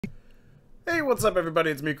Hey, what's up everybody,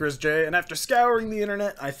 it's me, Chris J, and after scouring the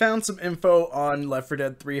internet, I found some info on Left 4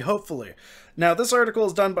 Dead 3, hopefully. Now, this article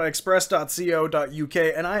is done by express.co.uk,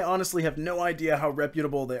 and I honestly have no idea how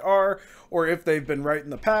reputable they are, or if they've been right in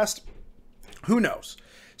the past. Who knows?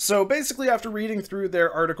 So basically, after reading through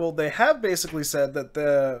their article, they have basically said that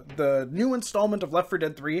the new installment of Left 4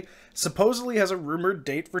 Dead 3 supposedly has a rumored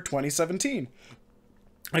date for 2017.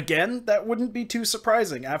 Again, that wouldn't be too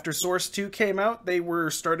surprising. After Source 2 came out, they were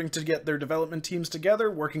starting to get their development teams together,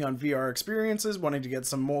 working on VR experiences, wanting to get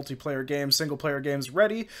some multiplayer games, single-player games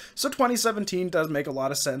ready, so 2017 does make a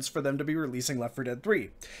lot of sense for them to be releasing Left 4 Dead 3.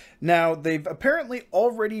 Now, they've apparently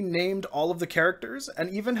already named all of the characters, and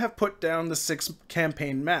even have put down the 6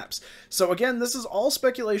 campaign maps. So again, this is all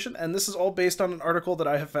speculation, and this is all based on an article that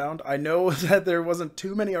I have found. I know that there wasn't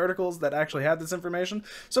too many articles that actually had this information,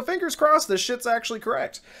 so fingers crossed this shit's actually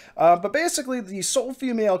correct. But basically, the sole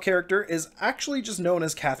female character is actually just known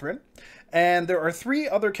as Catherine, and there are 3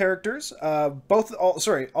 other characters. All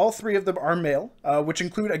 3 of them are male, which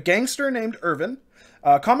include a gangster named Irvin,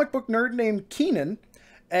 a comic book nerd named Keenan,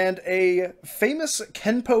 and a famous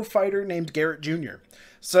Kenpo fighter named Garrett Jr.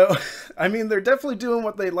 So, I mean, they're definitely doing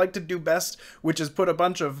what they like to do best, which is put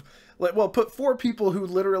 4 people who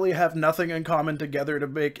literally have nothing in common together to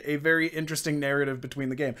make a very interesting narrative between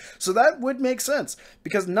the game. So that would make sense,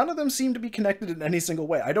 because none of them seem to be connected in any single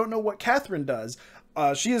way. I don't know what Catherine does.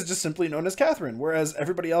 She is just simply known as Catherine, whereas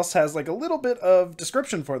everybody else has like a little bit of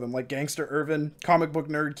description for them, like Gangster Irvin, comic book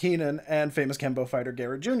nerd Keenan, and famous Kenpo fighter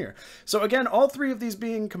Garrett Jr. So again, all 3 of these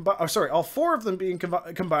being combined, all 4 of them being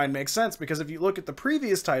combined makes sense, because if you look at the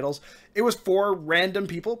previous titles, it was 4 random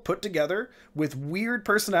people put together with weird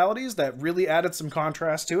personalities that really added some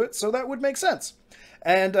contrast to it, so that would make sense.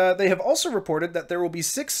 And they have also reported that there will be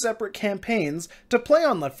 6 separate campaigns to play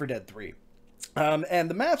on Left 4 Dead 3. And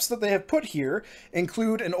the maps that they have put here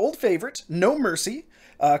include an old favorite, No Mercy,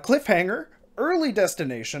 Cliffhanger, Early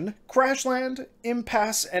Destination, Crashland,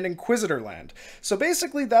 Impasse, and Inquisitorland. So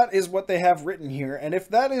basically that is what they have written here, and if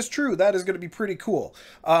that is true, that is going to be pretty cool.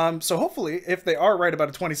 So hopefully, if they are right about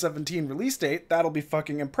a 2017 release date, that'll be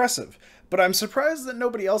fucking impressive. But I'm surprised that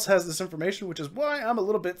nobody else has this information, which is why I'm a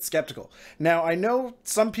little bit skeptical. Now, I know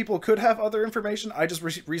some people could have other information. I just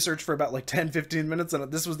researched for about like 10-15 minutes, and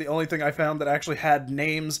this was the only thing I found that actually had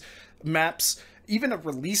names, maps, even a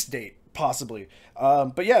release date, possibly.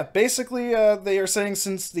 But yeah, basically, they are saying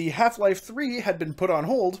since the Half-Life 3 had been put on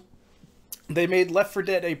hold, they made Left 4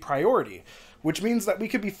 Dead a priority, which means that we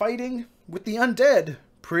could be fighting with the undead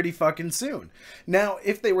pretty fucking soon. Now,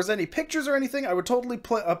 if there was any pictures or anything, I would totally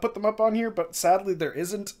put them up on here, but sadly there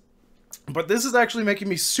isn't. But this is actually making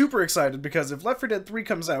me super excited, because if Left 4 Dead 3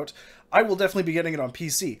 comes out, I will definitely be getting it on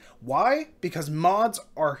PC. Why? Because mods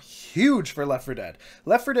are huge for Left 4 Dead.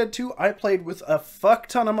 Left 4 Dead 2, I played with a fuck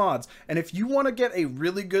ton of mods, and if you want to get a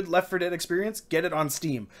really good Left 4 Dead experience, get it on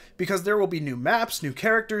Steam, because there will be new maps, new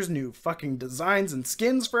characters, new fucking designs and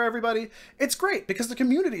skins for everybody. It's great, because the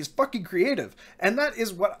community is fucking creative, and that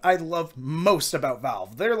is what I love most about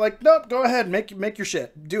Valve. They're like, nope, go ahead, make your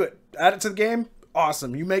shit, do it, add it to the game.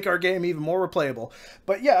 Awesome, you make our game even more replayable.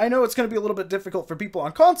 But yeah, I know it's going to be a little bit difficult for people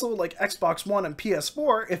on console like Xbox One and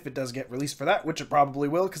PS4, if it does get released for that, which it probably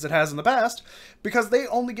will because it has in the past, because they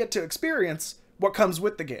only get to experience what comes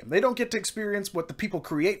with the game. They don't get to experience what the people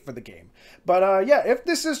create for the game. But yeah, if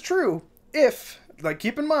this is true,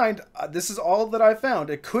 keep in mind, this is all that I found.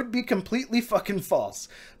 It could be completely fucking false.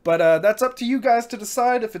 But that's up to you guys to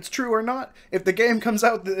decide if it's true or not. If the game comes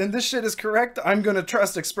out and this shit is correct, I'm going to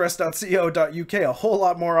trust express.co.uk a whole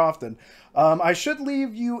lot more often. I should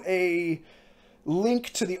leave you a link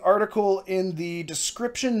to the article in the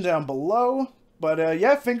description down below. But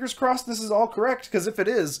yeah, fingers crossed this is all correct, because if it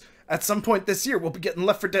is, at some point this year, we'll be getting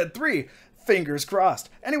Left 4 Dead 3. Fingers crossed.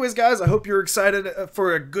 Anyways, guys, I hope you're excited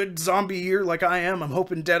for a good zombie year like I am. I'm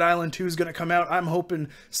hoping Dead Island 2 is going to come out. I'm hoping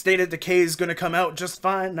State of Decay is going to come out just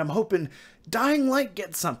fine. And I'm hoping Dying Light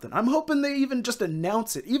gets something. I'm hoping they even just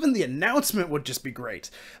announce it. Even the announcement would just be great.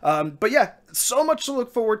 But yeah, so much to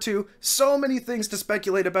look forward to. So many things to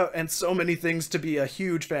speculate about. And so many things to be a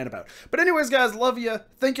huge fan about. But anyways, guys, love you.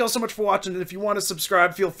 Thank you all so much for watching. And if you want to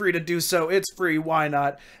subscribe, feel free to do so. It's free. Why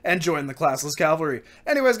not? And join the Classless Cavalry.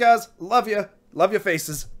 Anyways, guys, love you. Love your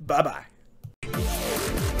faces. Bye-bye.